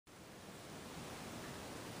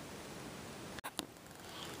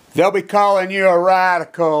They'll be calling you a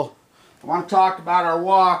radical. I want to talk about our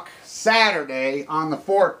walk Saturday on the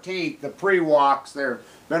 14th, the pre-walks. They've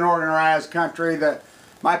been organized country.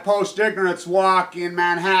 My post-ignorance walk in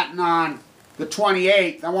Manhattan on the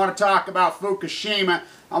 28th. I want to talk about Fukushima.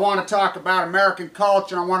 I want to talk about American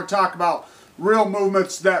culture. I want to talk about real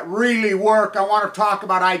movements that really work. I want to talk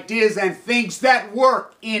about ideas and things that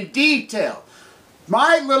work in detail.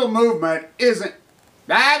 My little movement isn't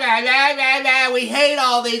we hate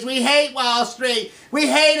all these, we hate Wall Street, we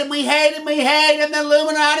hate them, we hate them, we hate them, the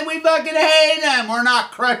Illuminati, we fucking hate them. We're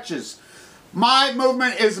not crutches. My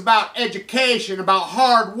movement is about education, about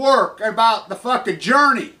hard work, about the fucking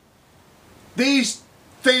journey. These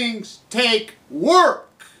things take work.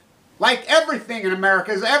 Like everything in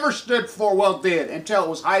America has ever stood for, well, did, until it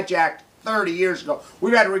was hijacked 30 years ago.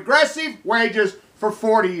 We've had regressive wages for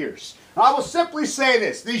 40 years. I will simply say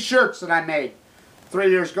this, these shirts that I made 3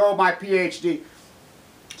 years ago, my PhD,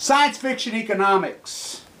 science fiction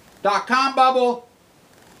economics, .com bubble,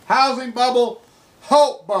 housing bubble,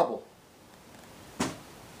 hope bubble.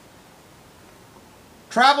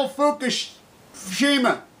 Travel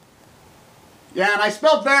Fukushaima. Yeah, and I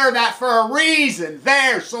spelled that for a reason.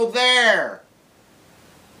 So there.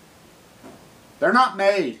 They're not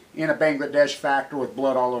made in a Bangladesh factory with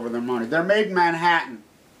blood all over their money. They're made in Manhattan.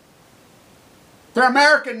 They're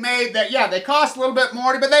American made that, yeah, they cost a little bit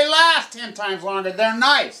more, but they last 10 times longer. They're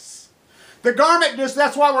nice. The garment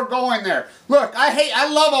that's why we're going there. Look,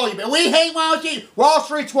 I love all you, but we hate Wall Street. Wall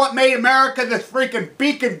Street's what made America this freaking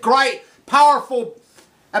beacon, great, powerful,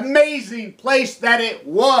 amazing place that it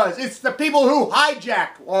was. It's the people who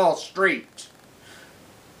hijacked Wall Street.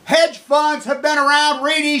 Hedge funds have been around.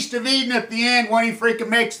 Read East of Eden at the end when he freaking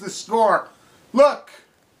makes the score. Look.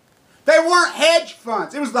 They weren't hedge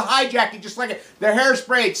funds. It was the hijacking, just like the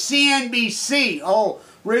hairsprayed CNBC. Oh,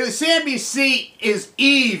 really? CNBC is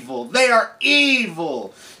evil. They are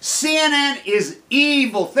evil. CNN is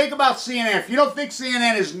evil. Think about CNN. If you don't think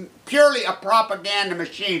CNN is purely a propaganda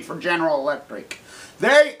machine for General Electric,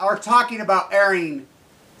 they are talking about airing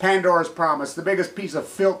Pandora's Promise, the biggest piece of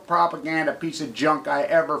filth propaganda, piece of junk I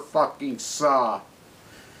ever fucking saw.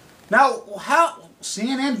 Now, how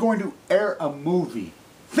CNN going to air a movie?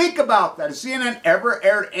 Think about that. Has CNN ever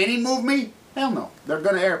aired any movie? Hell no. They're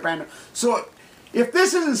going to air Pandora. So, if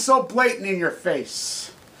this isn't so blatant in your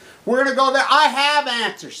face, we're going to go there. I have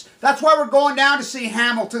answers. That's why we're going down to see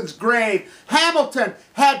Hamilton's grave. Hamilton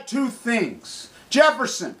had two things.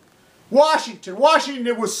 Jefferson, Washington.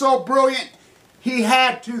 Washington was so brilliant, he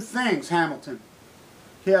had two things, Hamilton.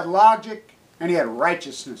 He had logic and he had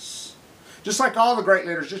righteousness. Just like all the great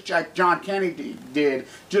leaders, just like John Kennedy did,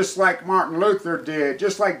 just like Martin Luther did,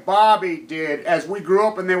 just like Bobby did, as we grew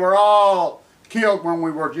up and they were all killed when we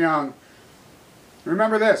were young.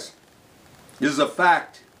 Remember this. This is a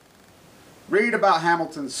fact. Read about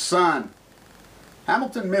Hamilton's son.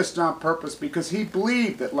 Hamilton missed on purpose because he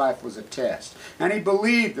believed that life was a test. And he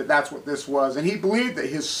believed that that's what this was. And he believed that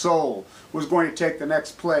his soul was going to take the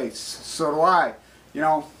next place. So do I. You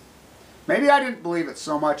know, maybe I didn't believe it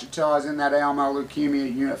so much until I was in that AML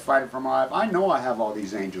leukemia unit fighting for my life. I know I have all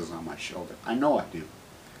these angels on my shoulder. I know I do.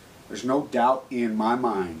 There's no doubt in my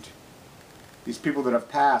mind. These people that have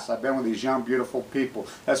passed, I've been with these young, beautiful people.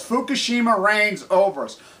 As Fukushima reigns over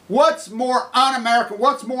us, what's more un-American,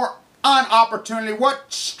 what's more un-opportunity, what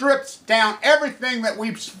strips down everything that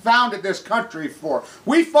we've founded this country for?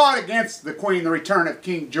 We fought against the Queen, the return of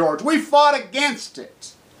King George. We fought against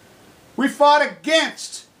it. We fought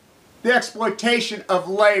against the exploitation of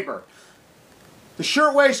labor. The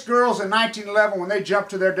shirtwaist girls in 1911, when they jumped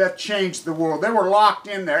to their death, changed the world. They were locked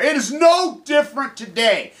in there. It is no different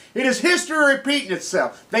today. It is history repeating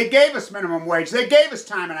itself. They gave us minimum wage. They gave us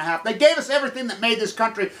time and a half. They gave us everything that made this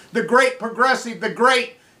country the great progressive, the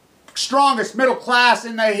great strongest middle class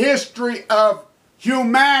in the history of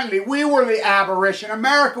humanity. We were the aberration.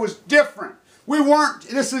 America was different. We weren't.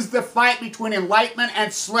 This is the fight between enlightenment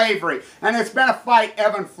and slavery. And it's been a fight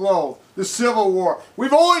ebb and flow. The Civil War.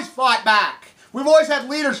 We've always fought back. We've always had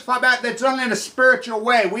leaders fight back that's done it in a spiritual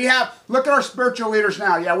way. We have, look at our spiritual leaders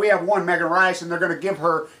now. Yeah, we have one, Megan Rice, and they're going to give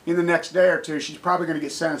her in the next day or two. She's probably going to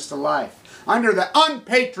get sentenced to life under the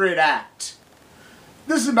Unpatriot Act.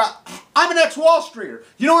 This is about, I'm an ex-Wall Streeter.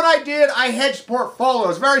 You know what I did? I hedged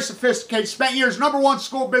portfolios, very sophisticated, spent years, #1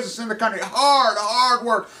 school business in the country, hard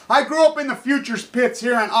work. I grew up in the futures pits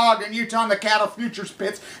here in Ogden, Utah, in the cattle futures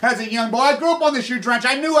pits as a young boy. I grew up on this huge ranch.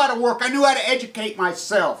 I knew how to work. I knew how to educate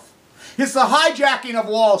myself. It's the hijacking of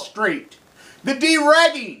Wall Street, the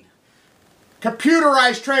deregging,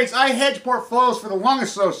 computerized trades. I hedged portfolios for the Lung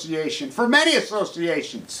Association, for many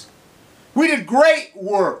associations. We did great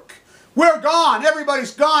work. We're gone.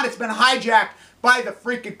 Everybody's gone. It's been hijacked by the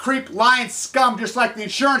freaking creep lying scum, just like the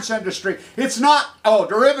insurance industry. It's not, oh,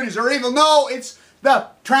 derivatives are evil. No, it's the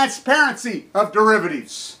transparency of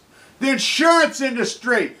derivatives. The insurance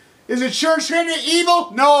industry. Is insurance industry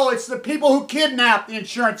evil? No, it's the people who kidnap the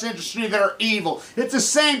insurance industry that are evil. It's the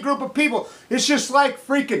same group of people. It's just like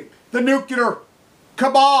freaking the nuclear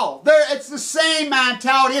cabal. It's the same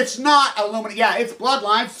mentality. It's not Illuminati. Yeah, it's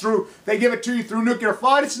bloodlines through, they give it to you through nuclear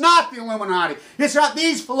flight. It's not the Illuminati. It's not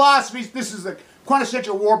these philosophies. This is the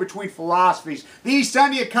quintessential war between philosophies. The East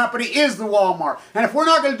India Company is the Walmart. And if we're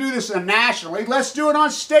not going to do this nationally, let's do it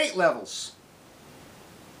on state levels.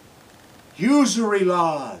 Usury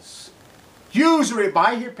laws. Usury,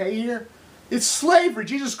 buy here, pay here. It's slavery.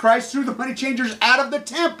 Jesus Christ threw the money changers out of the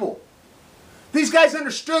temple. These guys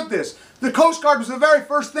understood this. The Coast Guard was the very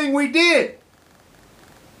first thing we did.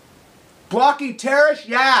 Blocking terrorists?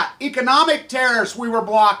 Yeah. Economic terrorists we were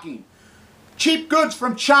blocking. Cheap goods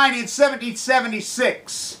from China in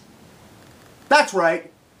 1776. That's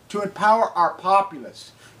right. To empower our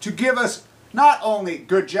populace. To give us not only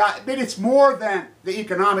good jobs, but it's more than the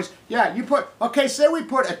economics. Yeah, you put, okay, say we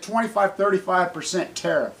put a 25-35%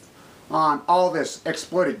 tariff on all this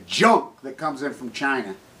exploited junk that comes in from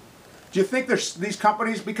China. Do you think there's these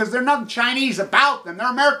companies, because they're nothing Chinese about them,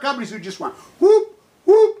 they're American companies who just went whoop,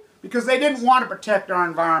 whoop, because they didn't want to protect our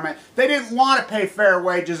environment. They didn't want to pay fair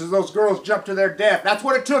wages as those girls jumped to their death. That's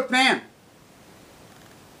what it took then.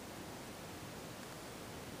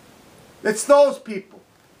 It's those people.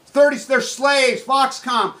 30s, they're slaves,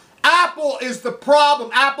 Foxconn. Apple is the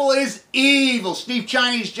problem. Apple is evil. Steve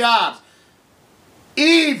Chinese Jobs.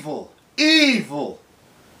 Evil. Evil.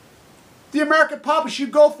 The American populace, you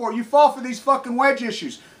go for it. You fall for these fucking wedge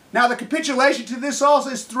issues. Now the capitulation to this also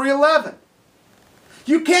is 3/11.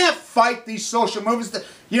 You can't fight these social movements that,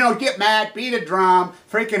 you know, get mad, beat a drum,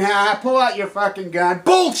 freaking pull out your fucking gun.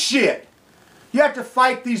 Bullshit! You have to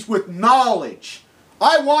fight these with knowledge.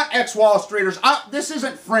 I want ex-Wall Streeters. This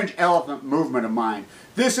isn't fringe elephant movement of mine.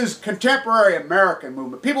 This is contemporary American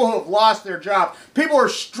movement. People who have lost their jobs. People who are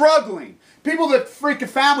struggling. People that freaking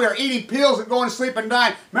family are eating pills and going to sleep and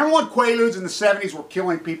dying. Remember when Quaaludes in the 70s were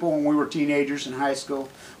killing people when we were teenagers in high school?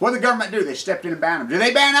 What did the government do? They stepped in and banned them. Did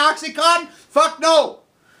they ban Oxycontin? Fuck no.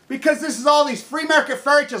 Because this is all these free market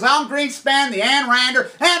fairy tales. Alan Greenspan, the Ayn Rander.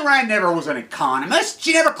 Ayn Rand never was an economist.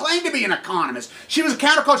 She never claimed to be an economist. She was a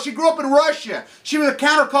counterculture. She grew up in Russia. She was a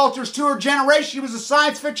counterculturist to her generation. She was a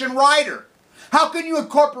science fiction writer. How can you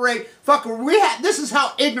incorporate, this is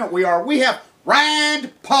how ignorant we are. We have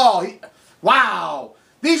Rand Paul. Wow.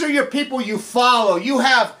 These are your people you follow. You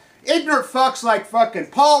have ignorant fucks like fucking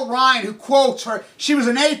Paul Ryan, who quotes her. She was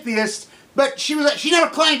an atheist, but she never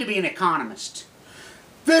claimed to be an economist.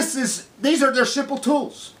 These are their simple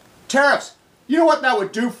tools. Tariffs. You know what that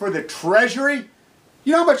would do for the Treasury?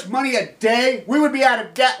 You know how much money a day? We would be out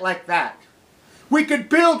of debt like that. We could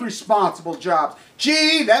build responsible jobs.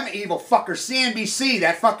 Gee, them evil fuckers, CNBC,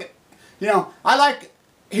 that fucking, you know,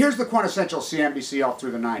 here's the quintessential CNBC all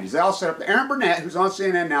through the 90s. They all set up there. Aaron Burnett, who's on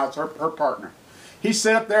CNN now, it's her partner. He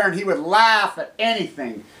sat up there and he would laugh at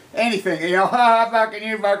anything. Anything. You know, fucking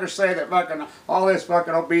you fuckers say that fucking all this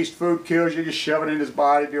fucking obese food kills you, just shove it in his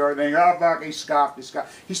body, do everything. Oh, fuck, he scoffed, he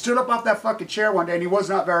scoffed. He stood up off that fucking chair one day and he was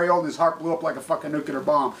not very old and his heart blew up like a fucking nuclear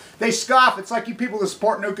bomb. They scoff. It's like you people that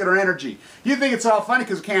support nuclear energy. You think it's all funny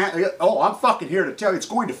because it can't. Oh, I'm fucking here to tell you it's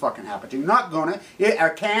going to fucking happen to you. Not gonna.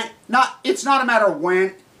 It can't. It's not a matter of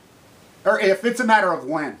when or if, it's a matter of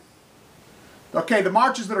when. Okay, the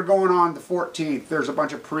marches that are going on the 14th, there's a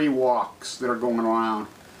bunch of pre-walks that are going around.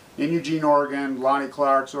 In Eugene, Oregon, Lonnie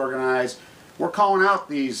Clark's organized. We're calling out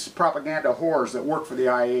these propaganda whores that work for the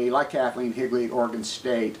IAEA, like Kathleen Higley at Oregon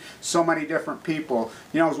State. So many different people,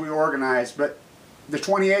 you know, as we organize. But the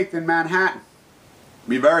 28th in Manhattan,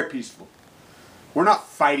 be very peaceful. We're not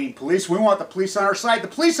fighting police. We want the police on our side. The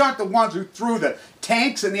police aren't the ones who threw the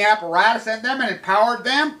tanks and the apparatus at them and empowered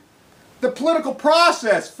them. The political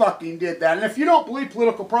process fucking did that. And if you don't believe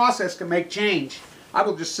political process can make change, I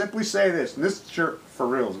will just simply say this, and this shirt for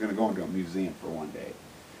real is going to go into a museum for one day.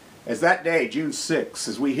 As that day, June 6th,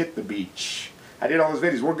 as we hit the beach, I did all those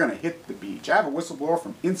videos, we're going to hit the beach. I have a whistleblower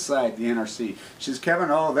from inside the NRC. She says, Kevin,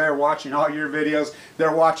 oh, they're watching all your videos.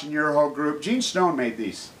 They're watching your whole group. Gene Stone made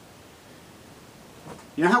these.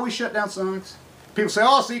 You know how we shut down songs? People say,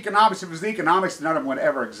 oh, it's economics. If it was the economics, none of them would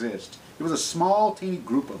ever exist. It was a small, teeny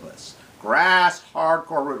group of us. Grass,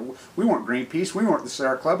 hardcore. We weren't Greenpeace. We weren't the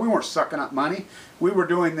Sierra Club. We weren't sucking up money. We were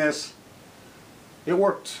doing this. It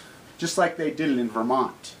worked. Just like they did it in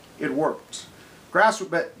Vermont. It worked. Grassroots,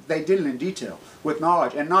 but they did it in detail, with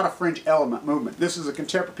knowledge, and not a fringe element movement. This is a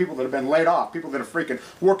contemporary people that have been laid off, people that are freaking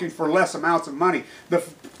working for less amounts of money.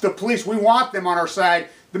 The police, we want them on our side.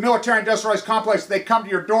 The military-industrialist complex, they come to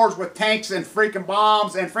your doors with tanks and freaking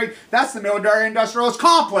bombs and that's the military-industrialist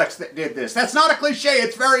complex that did this. That's not a cliche,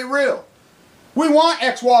 it's very real. We want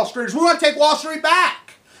ex-Wall Streeters. We want to take Wall Street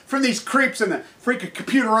back from these creeps in the freaking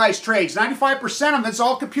computerized trades. 95% of it's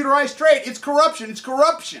all computerized trade. It's corruption. It's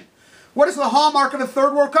corruption. What is the hallmark of a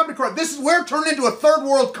third world country? We're turned into a third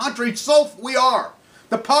world country, so we are.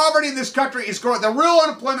 The poverty in this country is growing. The real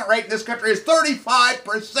unemployment rate in this country is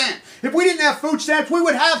 35%. If we didn't have food stamps, we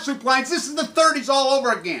would have soup lines. This is the 30s all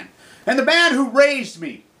over again. And the man who raised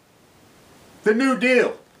me, the New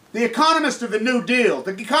Deal, the economist of the New Deal,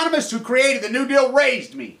 the economist who created the New Deal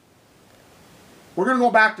raised me. We're going to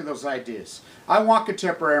go back to those ideas. I want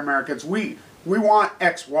contemporary Americans. We want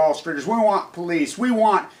ex-Wall Streeters. We want police. We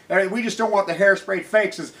just don't want the hair-sprayed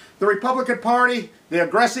fakes. The Republican Party, the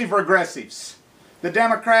aggressive regressives. The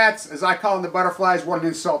Democrats, as I call them, the butterflies, want to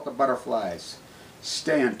insult the butterflies.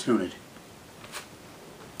 Stay untuned.